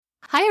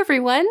Hi,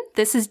 everyone.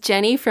 This is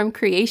Jenny from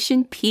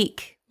Creation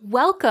Peak.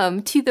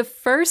 Welcome to the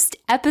first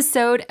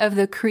episode of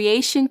the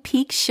Creation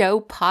Peak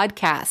Show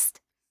podcast.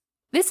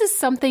 This is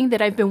something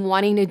that I've been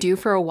wanting to do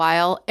for a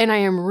while, and I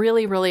am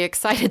really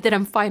excited that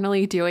I'm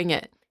finally doing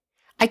it.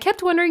 I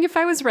kept wondering if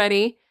I was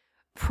ready.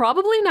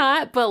 Probably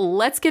not, but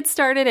let's get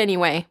started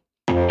anyway.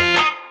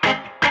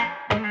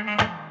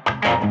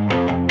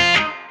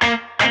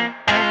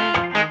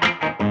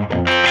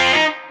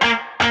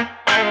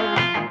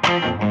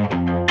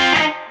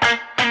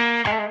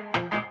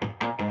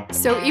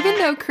 So even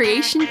though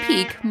Creation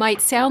Peak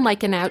might sound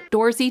like an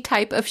outdoorsy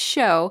type of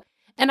show,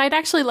 and I'd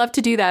actually love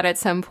to do that at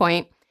some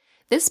point,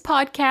 this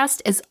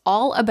podcast is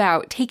all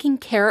about taking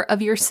care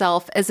of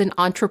yourself as an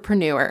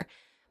entrepreneur.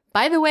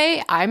 By the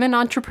way, I'm an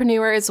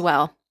entrepreneur as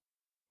well.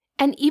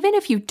 And even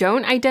if you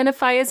don't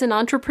identify as an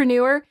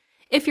entrepreneur,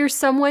 if you're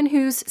someone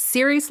who's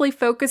seriously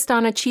focused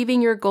on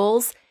achieving your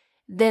goals,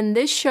 then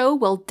this show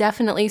will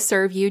definitely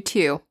serve you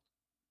too.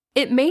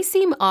 It may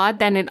seem odd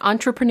that an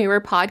entrepreneur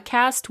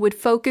podcast would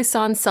focus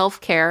on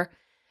self-care,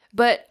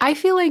 but I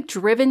feel like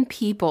driven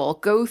people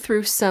go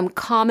through some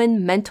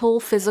common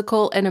mental,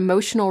 physical, and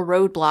emotional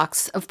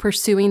roadblocks of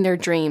pursuing their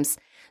dreams.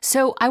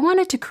 So I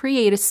wanted to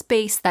create a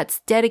space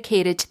that's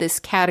dedicated to this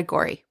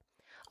category.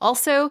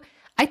 Also,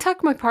 I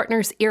talk my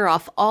partner's ear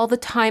off all the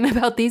time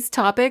about these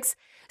topics,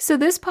 so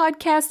this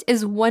podcast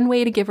is one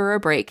way to give her a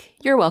break.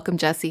 You're welcome,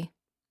 Jessie.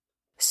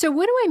 So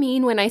what do I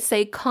mean when I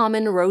say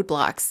common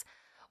roadblocks?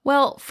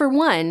 Well, for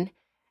one,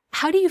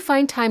 how do you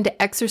find time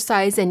to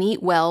exercise and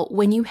eat well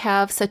when you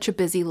have such a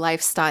busy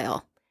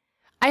lifestyle?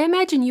 I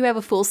imagine you have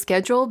a full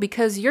schedule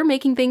because you're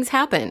making things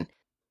happen.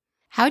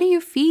 How do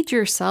you feed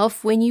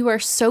yourself when you are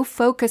so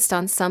focused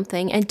on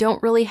something and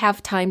don't really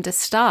have time to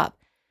stop?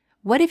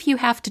 What if you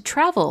have to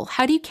travel?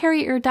 How do you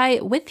carry your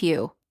diet with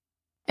you?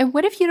 And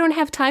what if you don't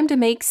have time to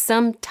make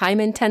some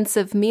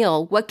time-intensive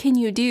meal? What can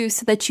you do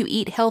so that you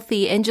eat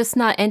healthy and just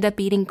not end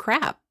up eating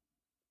crap?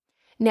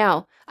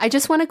 Now, I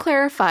just want to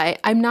clarify,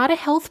 I'm not a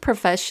health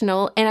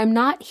professional and I'm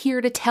not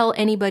here to tell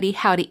anybody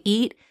how to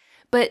eat,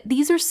 but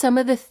these are some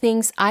of the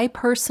things I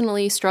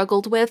personally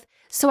struggled with,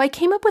 so I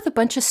came up with a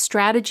bunch of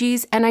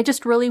strategies and I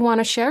just really want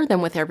to share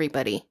them with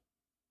everybody.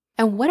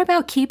 And what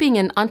about keeping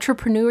an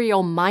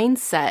entrepreneurial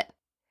mindset?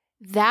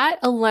 That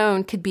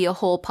alone could be a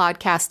whole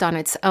podcast on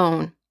its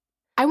own.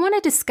 I want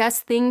to discuss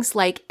things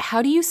like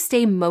how do you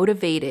stay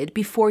motivated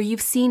before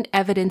you've seen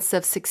evidence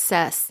of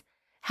success?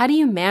 How do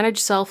you manage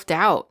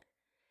self-doubt?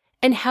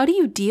 And how do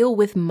you deal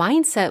with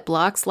mindset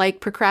blocks like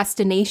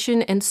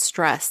procrastination and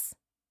stress?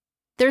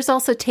 There's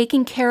also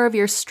taking care of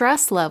your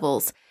stress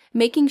levels,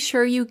 making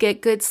sure you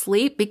get good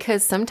sleep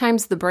because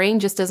sometimes the brain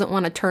just doesn't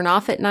want to turn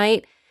off at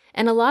night,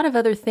 and a lot of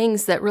other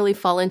things that really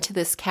fall into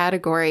this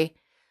category.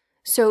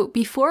 So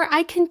before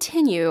I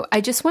continue, I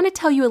just want to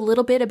tell you a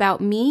little bit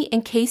about me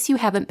in case you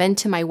haven't been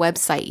to my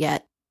website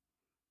yet.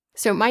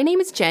 So my name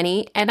is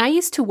Jenny, and I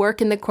used to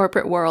work in the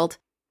corporate world.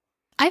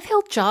 I've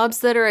held jobs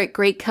that are at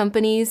great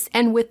companies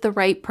and with the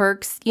right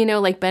perks,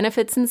 like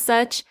benefits and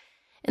such,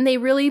 and they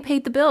really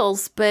paid the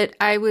bills, but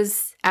I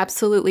was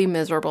absolutely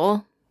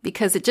miserable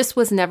because it just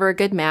was never a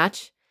good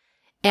match.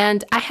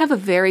 And I have a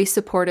very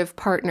supportive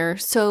partner,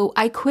 so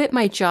I quit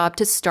my job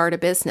to start a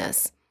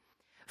business.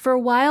 For a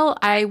while,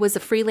 I was a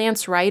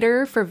freelance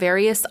writer for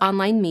various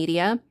online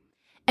media,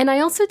 and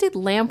I also did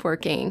lamp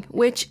working,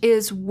 which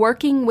is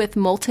working with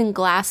molten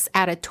glass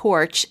at a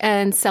torch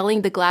and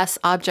selling the glass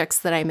objects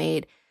that I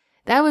made.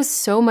 That was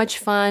so much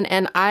fun,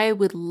 and I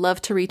would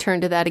love to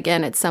return to that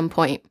again at some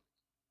point.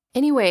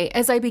 Anyway,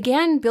 as I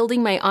began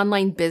building my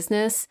online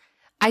business,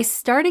 I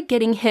started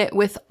getting hit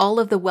with all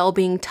of the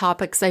well-being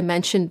topics I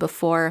mentioned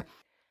before.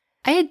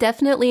 I had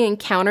definitely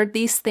encountered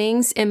these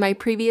things in my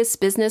previous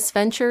business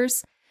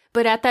ventures,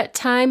 but at that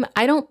time,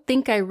 I don't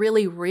think I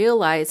really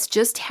realized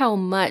just how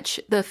much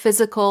the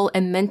physical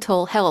and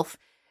mental health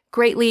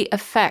greatly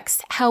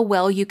affects how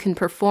well you can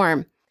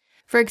perform.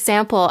 For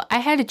example, I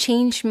had to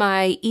change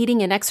my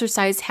eating and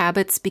exercise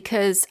habits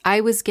because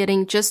I was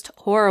getting just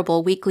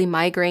horrible weekly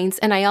migraines,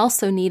 and I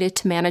also needed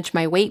to manage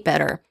my weight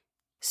better.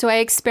 So I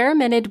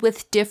experimented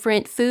with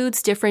different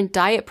foods, different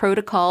diet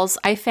protocols.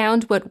 I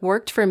found what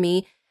worked for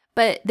me,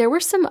 but there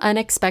were some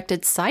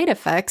unexpected side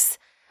effects.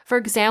 For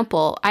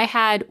example, I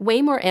had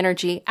way more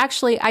energy.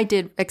 Actually, I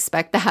did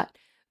expect that.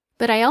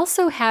 But I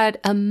also had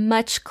a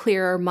much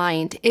clearer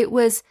mind. It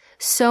was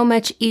so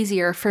much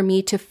easier for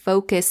me to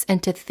focus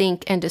and to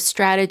think and to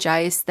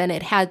strategize than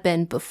it had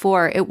been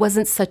before. It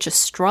wasn't such a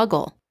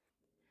struggle.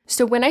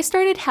 So when I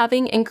started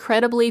having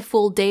incredibly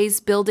full days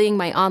building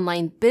my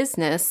online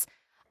business,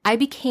 I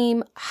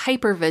became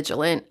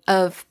hyper-vigilant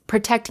of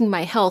protecting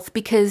my health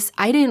because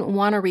I didn't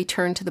want to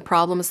return to the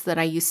problems that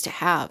I used to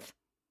have.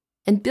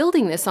 And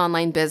building this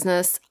online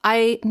business,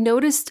 I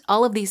noticed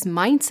all of these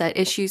mindset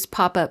issues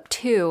pop up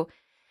too.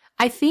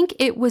 I think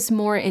it was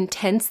more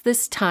intense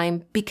this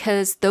time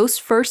because those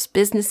first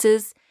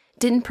businesses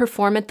didn't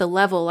perform at the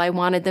level I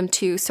wanted them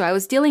to, so I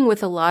was dealing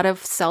with a lot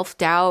of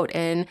self-doubt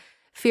and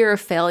fear of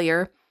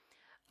failure.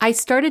 I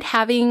started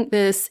having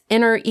this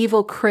inner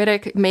evil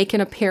critic make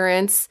an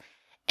appearance,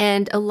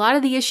 And a lot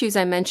of the issues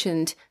I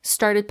mentioned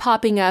started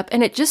popping up,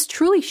 and it just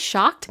truly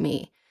shocked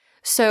me.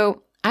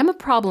 So I'm a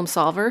problem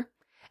solver,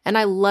 and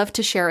I love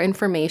to share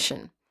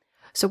information.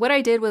 So what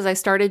I did was I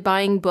started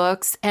buying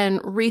books and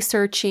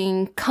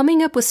researching,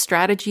 coming up with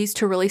strategies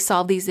to really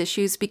solve these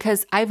issues,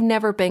 because I've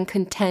never been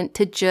content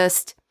to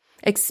just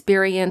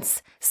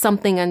experience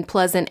something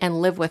unpleasant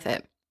and live with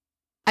it.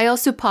 I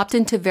also popped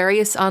into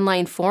various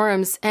online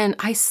forums, and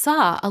I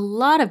saw a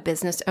lot of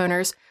business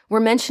owners were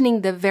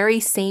mentioning the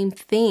very same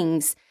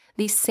things,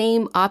 these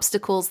same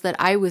obstacles that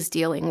I was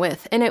dealing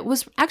with, and it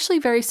was actually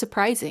very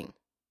surprising.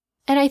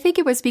 And I think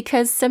it was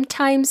because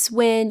sometimes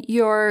when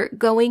you're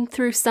going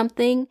through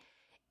something,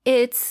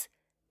 it's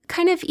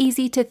kind of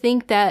easy to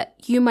think that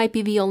you might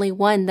be the only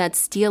one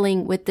that's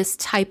dealing with this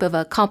type of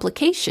a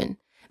complication.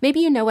 Maybe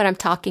you know what I'm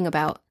talking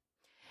about.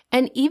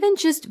 And even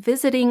just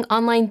visiting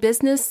online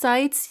business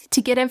sites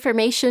to get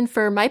information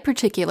for my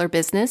particular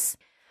business,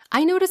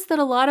 I noticed that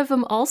a lot of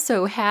them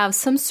also have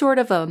some sort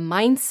of a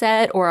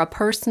mindset or a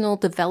personal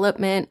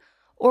development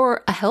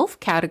or a health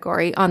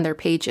category on their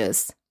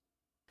pages.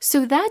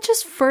 So that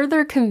just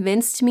further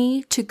convinced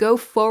me to go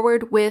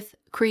forward with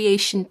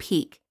Creation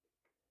Peak.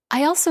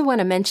 I also want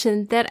to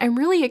mention that I'm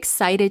really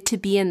excited to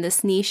be in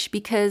this niche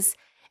because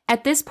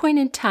at this point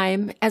in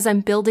time, as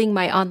I'm building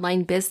my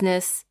online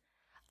business,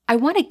 I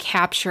want to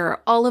capture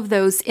all of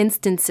those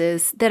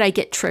instances that I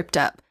get tripped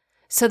up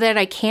so that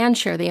I can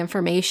share the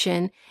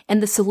information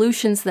and the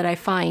solutions that I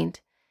find.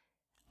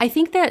 I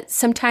think that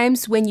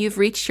sometimes when you've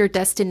reached your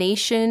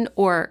destination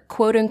or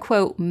quote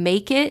unquote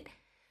make it,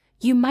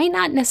 you might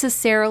not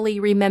necessarily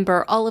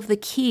remember all of the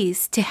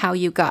keys to how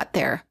you got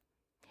there.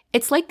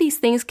 It's like these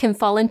things can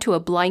fall into a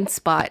blind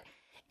spot,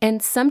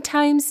 and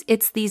sometimes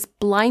it's these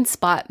blind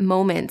spot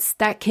moments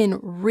that can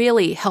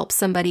really help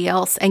somebody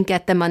else and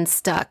get them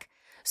unstuck.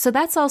 So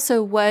that's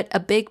also what a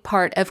big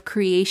part of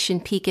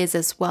Creation Peak is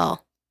as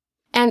well.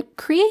 And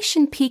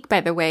Creation Peak,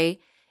 by the way,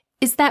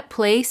 is that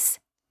place,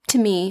 to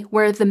me,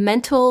 where the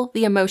mental,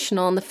 the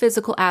emotional, and the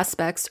physical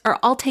aspects are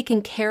all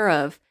taken care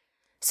of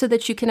so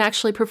that you can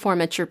actually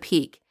perform at your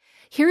peak.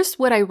 Here's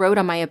what I wrote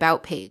on my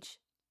About page.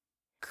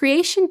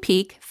 Creation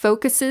Peak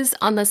focuses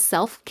on the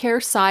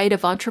self-care side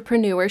of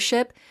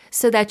entrepreneurship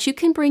so that you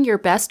can bring your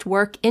best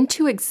work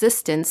into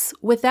existence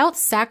without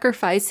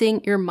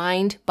sacrificing your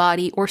mind,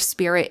 body, or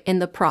spirit in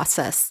the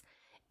process.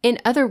 In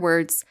other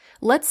words,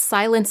 let's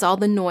silence all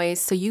the noise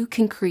so you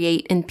can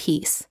create in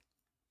peace.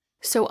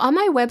 So on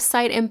my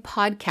website and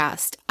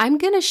podcast, I'm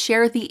going to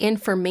share the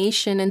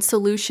information and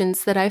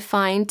solutions that I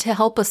find to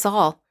help us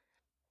all.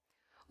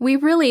 We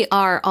really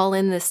are all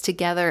in this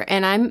together,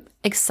 and I'm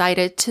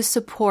excited to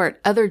support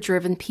other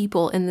driven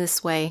people in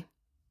this way.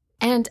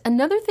 And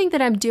another thing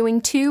that I'm doing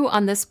too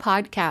on this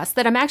podcast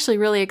that I'm actually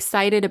really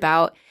excited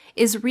about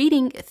is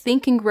reading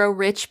Think and Grow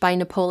Rich by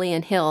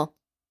Napoleon Hill.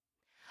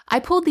 I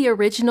pulled the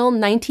original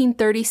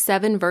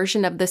 1937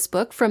 version of this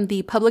book from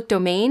the public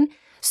domain,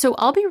 so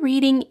I'll be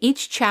reading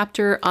each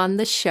chapter on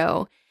the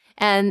show.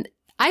 And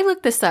I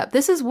looked this up.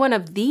 This is one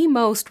of the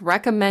most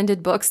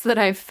recommended books that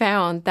I've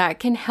found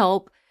that can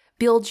help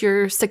build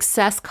your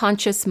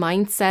success-conscious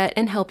mindset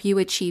and help you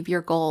achieve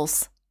your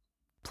goals.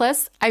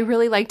 Plus, I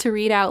really like to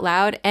read out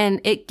loud, and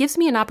it gives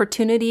me an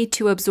opportunity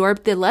to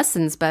absorb the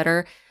lessons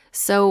better,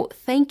 so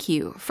thank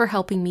you for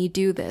helping me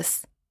do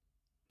this.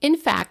 In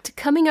fact,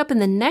 coming up in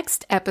the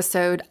next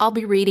episode, I'll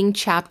be reading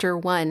Chapter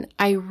 1.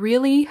 I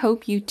really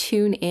hope you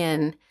tune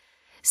in.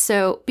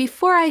 So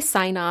before I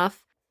sign off,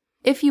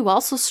 if you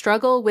also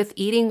struggle with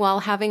eating while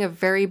having a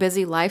very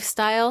busy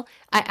lifestyle,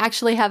 I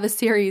actually have a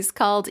series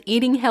called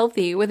Eating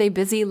Healthy with a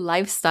Busy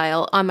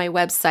Lifestyle on my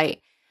website.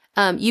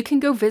 You can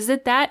go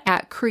visit that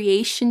at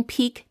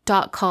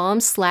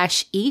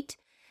creationpeak.com/eat.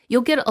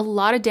 You'll get a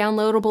lot of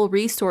downloadable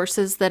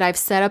resources that I've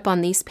set up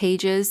on these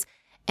pages,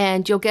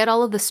 and you'll get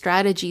all of the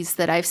strategies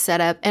that I've set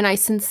up. And I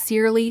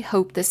sincerely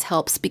hope this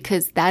helps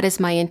because that is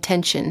my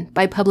intention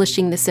by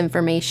publishing this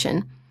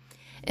information.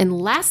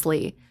 And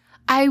lastly,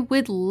 I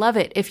would love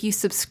it if you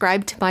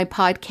subscribe to my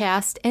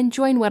podcast and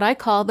join what I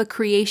call the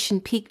Creation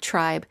Peak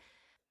Tribe.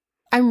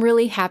 I'm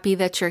really happy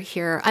that you're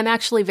here. I'm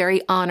actually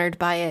very honored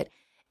by it.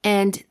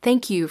 And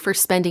thank you for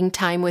spending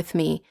time with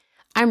me.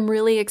 I'm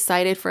really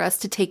excited for us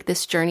to take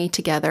this journey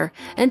together.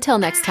 Until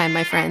next time,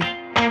 my friend.